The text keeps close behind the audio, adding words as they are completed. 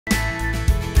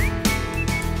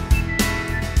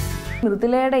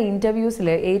മൃദുലയുടെ ഇന്റർവ്യൂസിൽ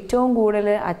ഏറ്റവും കൂടുതൽ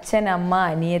അച്ഛൻ, അമ്മ,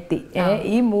 അനിയത്തി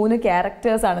ഈ 3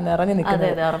 ക്യാരക്ടേഴ്സ് ആണ് നിറഞ്ഞു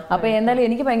നിൽക്കുന്നത്. അപ്പൊ എന്തായാലും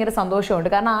എനിക്ക് ഭയങ്കര സന്തോഷമുണ്ട്.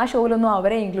 കാരണം ആ ഷോയിലൊന്നും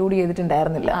അവരെ ഇൻക്ലൂഡ്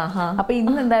ചെയ്തിട്ടുണ്ടായിരുന്നില്ല. അപ്പൊ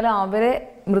ഇന്ന് എന്തായാലും അവരെ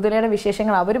മൃദുലയുടെ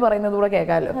വിശേഷങ്ങൾ അവര് പറയുന്നത് കൂടെ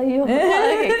കേൾക്കാമല്ലോ.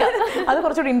 അത്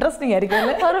കുറച്ചുകൂടി ഇൻട്രസ്റ്റിംഗ് ആയിരിക്കും.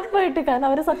 ഉറപ്പായിട്ട്. കാരണം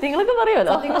അവര് സത്യങ്ങളൊക്കെ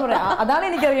പറയുമല്ലോ. അതാണ്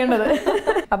എനിക്കറിയേണ്ടത്.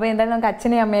 അപ്പൊ എന്തായാലും നമുക്ക്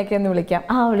അച്ഛനെയും അമ്മയൊക്കെ ഒന്ന് വിളിക്കാം.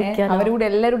 അവരോട്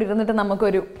എല്ലാവരും ഇരുന്നിട്ട്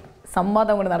നമുക്കൊരു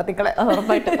സംവാദം കൊണ്ട് നടത്തിക്കളെ.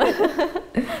 ഉറപ്പായിട്ട്.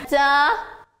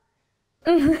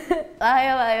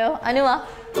 വായോ വായോ അനുവാ.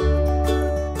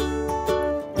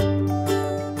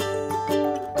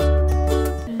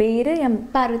 പേര്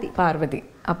പാർവതി.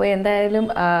 അപ്പോൾ എന്തായാലും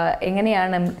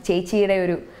എങ്ങനെയാണ് ചേച്ചിയുടെ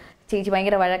ഒരു ചേച്ചി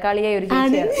ഭയങ്കര വഴക്കാളിയായ ഒരു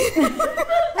ചേച്ചിയാണ്.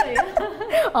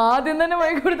 ആദ്യം തന്നെ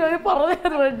കൊടുത്തു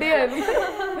പറഞ്ഞത് റെഡിയായിരുന്നു.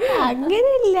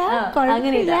 അങ്ങനെയില്ല.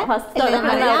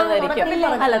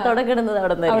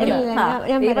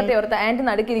 ആന്റി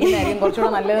നടുക്കിരിക്കുന്നതായിരിക്കും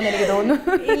കുറച്ചുകൂടെ നല്ലതെന്ന് എനിക്ക് തോന്നുന്നു.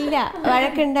 ഇല്ല,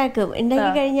 വഴക്കുണ്ടാക്കും. ഉണ്ടാക്കി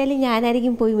കഴിഞ്ഞാൽ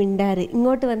ഞാനായിരിക്കും പോയി മിണ്ടാറ്.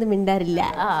 ഇങ്ങോട്ട് വന്ന് മിണ്ടാറില്ല.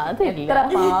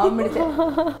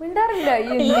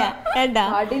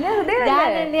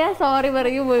 സോറി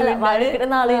പറയും.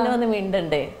 വന്ന്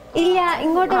മിണ്ടണ്ടേ? ഇല്ല,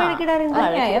 ഇങ്ങോട്ട് വഴക്കിടാറുണ്ട്.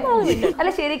 അല്ല,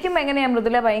 ശരിക്കും എങ്ങനെയാ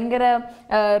മൃദുല? ഭയങ്കര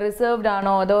റിസർവ്ഡ്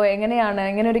ആണോ അതോ എങ്ങനെയാണ്?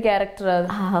 എങ്ങനെ ഒരു ക്യാരക്ടർ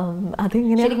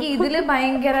ശരിക്കും ഇതില്?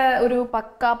 ഭയങ്കര ഒരു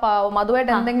പക്കാ പാവം,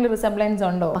 അതുമായിട്ട് എന്തെങ്കിലും റിസംബ്ലൻസ്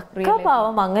ഉണ്ടോ? പക്കാ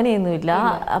പാവം അങ്ങനെയൊന്നുമില്ല.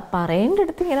 പറയേണ്ട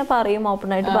അടുത്ത് ഇങ്ങനെ പറയും, ഓപ്പൺ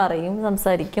ആയിട്ട് പറയും,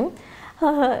 സംസാരിക്കും.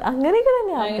 അങ്ങനെയൊക്കെ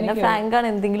തന്നെയാണ്. പിന്നെ ഫ്രാങ്ക് ആണ്.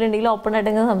 എന്തെങ്കിലും ഉണ്ടെങ്കിൽ ഓപ്പൺ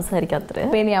ആയിട്ട് ഇങ്ങനെ സംസാരിക്കാം. അത്രേ.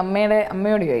 അപ്പൊ ഇനി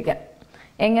അമ്മയോട് ചോദിക്കാം,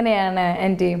 എങ്ങനെയാണ്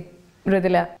ആന്റി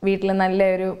മൃദുല വീട്ടിൽ നല്ല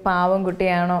ഒരു പാവം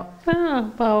കുട്ടിയാണോ?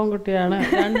 പാവം കുട്ടിയാണ്.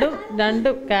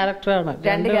 രണ്ടും ക്യാരക്ടറാണ്.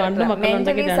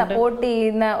 മെന്റലി സപ്പോർട്ട്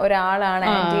ചെയ്യുന്ന ഒരാളാണ്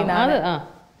ആന്റി.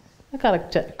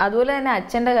 അതുപോലെ തന്നെ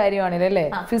അച്ഛന്റെ കാര്യമാണല്ലേ,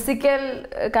 ഫിസിക്കൽ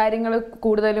കാര്യങ്ങൾ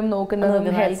കൂടുതലും നോക്കുന്നതും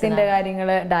ഹെൽത്തിന്റെ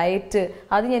കാര്യങ്ങള്, ഡയറ്റ്,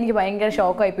 അത് എനിക്ക് ഭയങ്കര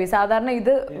ഷോക്കായി പോയി. സാധാരണ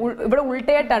ഇത് ഇവിടെ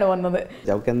ഉൾട്ടയായിട്ടാണ് വന്നത്.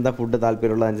 അവർക്ക് എന്താ ഫുഡ്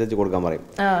താല്പര്യമുള്ള അനുസരിച്ച് കൊടുക്കാൻ പറയും.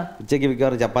 ഉച്ചയ്ക്ക്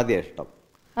മിക്കവാറും ചപ്പാത്തിയാണ് ഇഷ്ടം.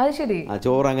 അത് ശരി.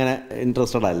 ചോറ് അങ്ങനെ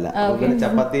ഇൻട്രസ്റ്റഡ് അല്ല.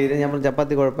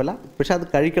 ചപ്പാത്തി കുഴപ്പമില്ല, പക്ഷെ അത്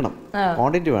കഴിക്കണം,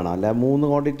 ക്വാണ്ടിറ്റി വേണം. അല്ല 3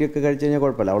 ക്വാണ്ടിറ്റി ഒക്കെ കഴിച്ചു കഴിഞ്ഞാൽ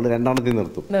കുഴപ്പമില്ല. അവള് 2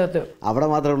 നിർത്തും. അവിടെ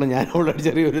മാത്രമേ ഉള്ളൂ ഞാൻ അവളോട്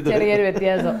ചെറിയൊരു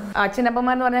വ്യത്യാസം.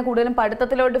 അച്ഛനപ്പന്മാരെന്ന് പറഞ്ഞാൽ കൂടുതലും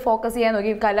പഠിത്തത്തിലോട്ട് ഫോക്കസ് ചെയ്യാൻ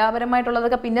നോക്കി,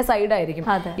 കലാപരമായിട്ടുള്ളതൊക്കെ പിന്നെ സൈഡായിരിക്കും.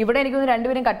 ഇവിടെ എനിക്ക്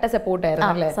രണ്ടുപേരും കട്ട സപ്പോർട്ട്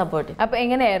ആയിരുന്നു അല്ലേ? സപ്പോർട്ട്. അപ്പൊ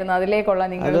എങ്ങനെയായിരുന്നു അതിലേക്കുള്ള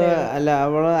നിങ്ങൾ? അല്ല,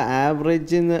 അവള്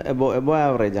ആവറേജ് എബോ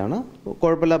ആവറേജ് ആണ്,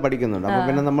 കുഴപ്പമില്ല, പഠിക്കുന്നുണ്ട്. അപ്പൊ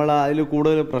പിന്നെ നമ്മൾ അതിൽ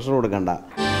കൂടുതൽ പ്രഷർ കൊടുക്കണ്ട.